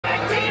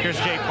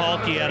here's Jay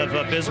Pahlke out of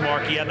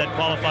Bismarck. He had that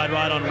qualified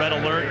ride on Red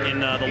Alert in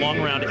the long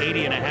round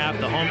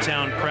 80.5. The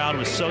hometown crowd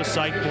was so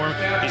psyched for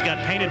him. He's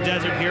got Painted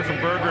Desert here from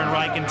Berger and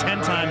Ryken,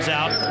 10 times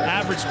out.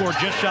 Average score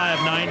just shy of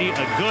 90.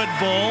 A good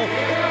bull.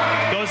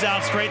 Goes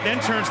out straight, then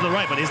turns to the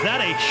right. But is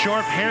that a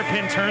sharp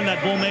hairpin turn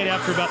that bull made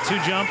after about 2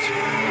 jumps?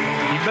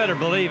 You better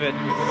believe it.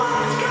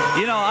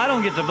 You know, I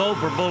don't get to vote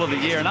for Bull of the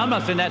Year, and I'm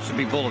not saying that should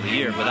be Bull of the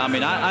Year, but I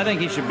mean, I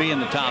think he should be in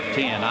the top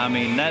 10. I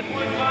mean,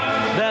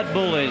 that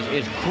bull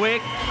is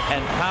quick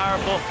and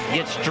powerful,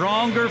 gets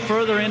stronger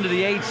further into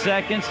the 8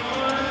 seconds.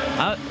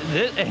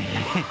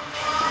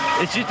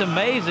 It's just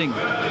amazing.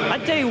 I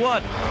tell you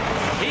what,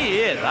 he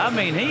is. I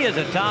mean, he is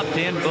a top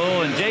 10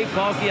 bull, and Jay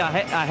Pahlke,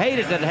 I hate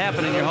it that it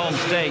happened in your home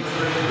state.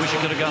 Wish you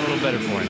could have gone a little better for him.